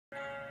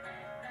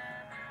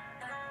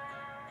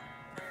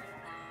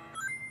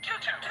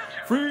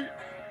Free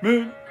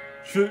Min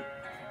Sik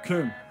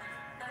Kim.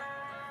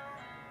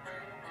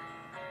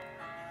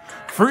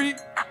 Free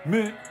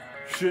Min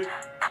Sik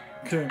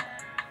Kim.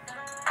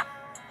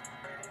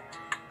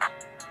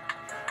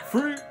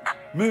 Free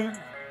Min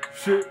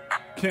Sik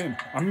Kim.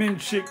 I'm Min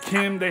Sik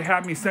Kim. They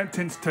had me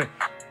sentenced to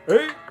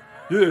 8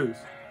 years.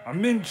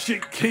 I'm Min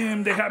Sik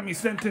Kim. They had me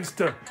sentenced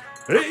to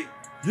 8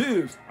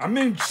 years. I'm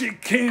Min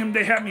Sik Kim.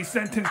 They had me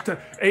sentenced to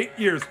 8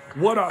 years.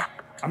 What up?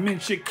 I'm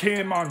Min Sik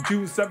Kim on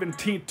June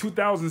 17,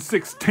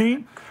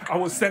 2016. I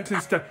was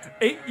sentenced to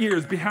 8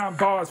 years behind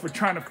bars for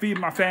trying to feed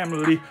my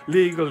family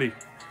legally.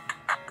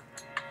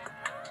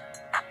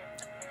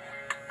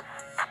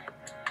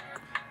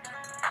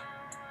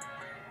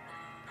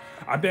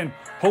 I've been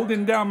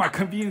holding down my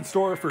convenience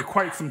store for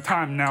quite some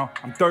time now.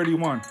 I'm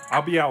 31.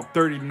 I'll be out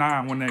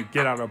 39 when I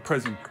get out of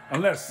prison,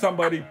 unless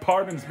somebody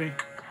pardons me.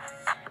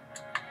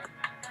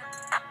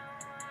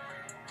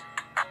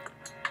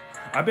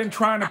 I've been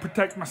trying to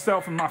protect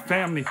myself and my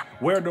family.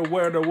 Where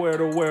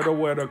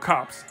the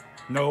cops?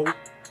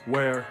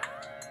 Nowhere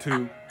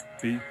to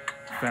be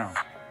found.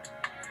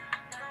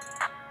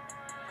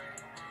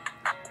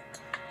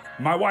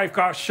 My wife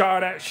got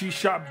shot at, she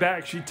shot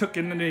back, she took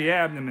it in the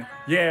abdomen.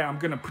 Yeah, I'm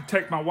gonna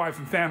protect my wife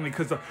and family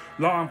because the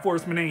law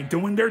enforcement ain't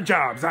doing their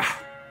jobs.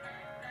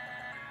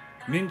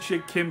 Min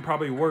Sik Kim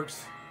probably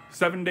works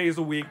 7 days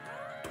a week,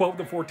 12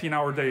 to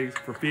 14-hour days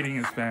for feeding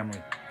his family.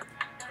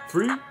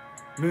 Free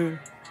Min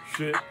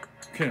Sik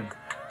Kim.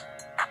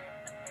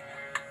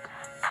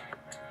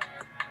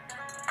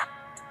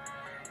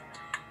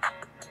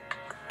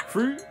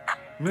 Free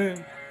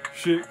Min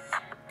Sik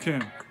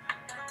Kim.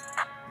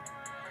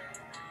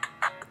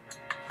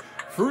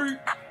 Free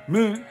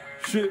Min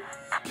Sik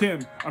Kim.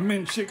 I'm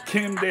Min Sik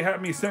Kim. They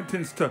had me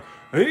sentenced to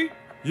 8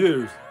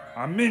 years.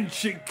 I'm Min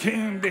Sik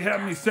Kim. They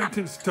had me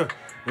sentenced to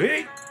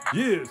 8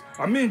 years.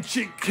 I'm Min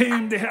Sik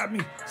Kim. They had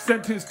me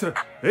sentenced to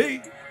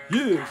 8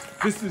 years.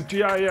 This is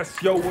G.i.s.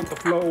 Yo with the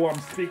flow. I'm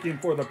speaking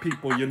for the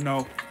people, you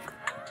know.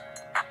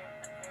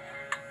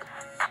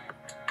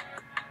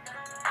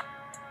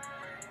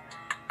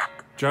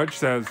 Judge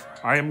says,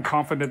 I am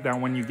confident that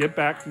when you get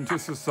back into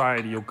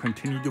society, you'll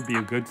continue to be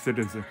a good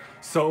citizen.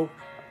 So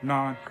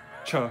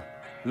nonchalantly.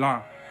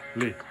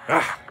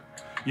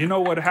 You know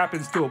what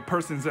happens to a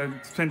person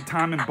that spends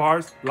time in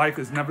bars? Life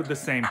is never the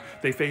same.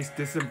 They face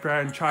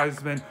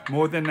disenfranchisement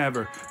more than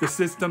ever. The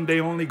system, they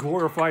only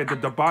glorify the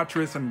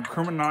debaucherous and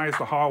criminalize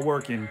the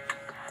hardworking.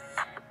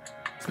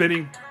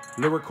 Spitting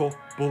lyrical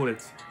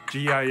bullets.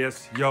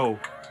 G.i.s. Yo.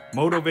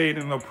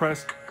 Motivating the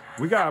oppressed.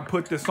 We gotta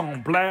put this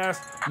on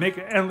blast, make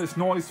an endless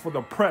noise for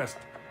the pressed.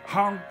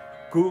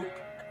 Hanguk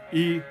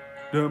I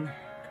Dem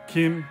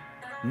Kim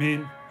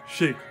Min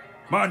Sik.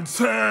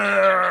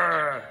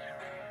 Monster!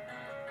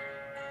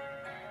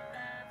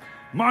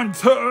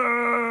 Monster!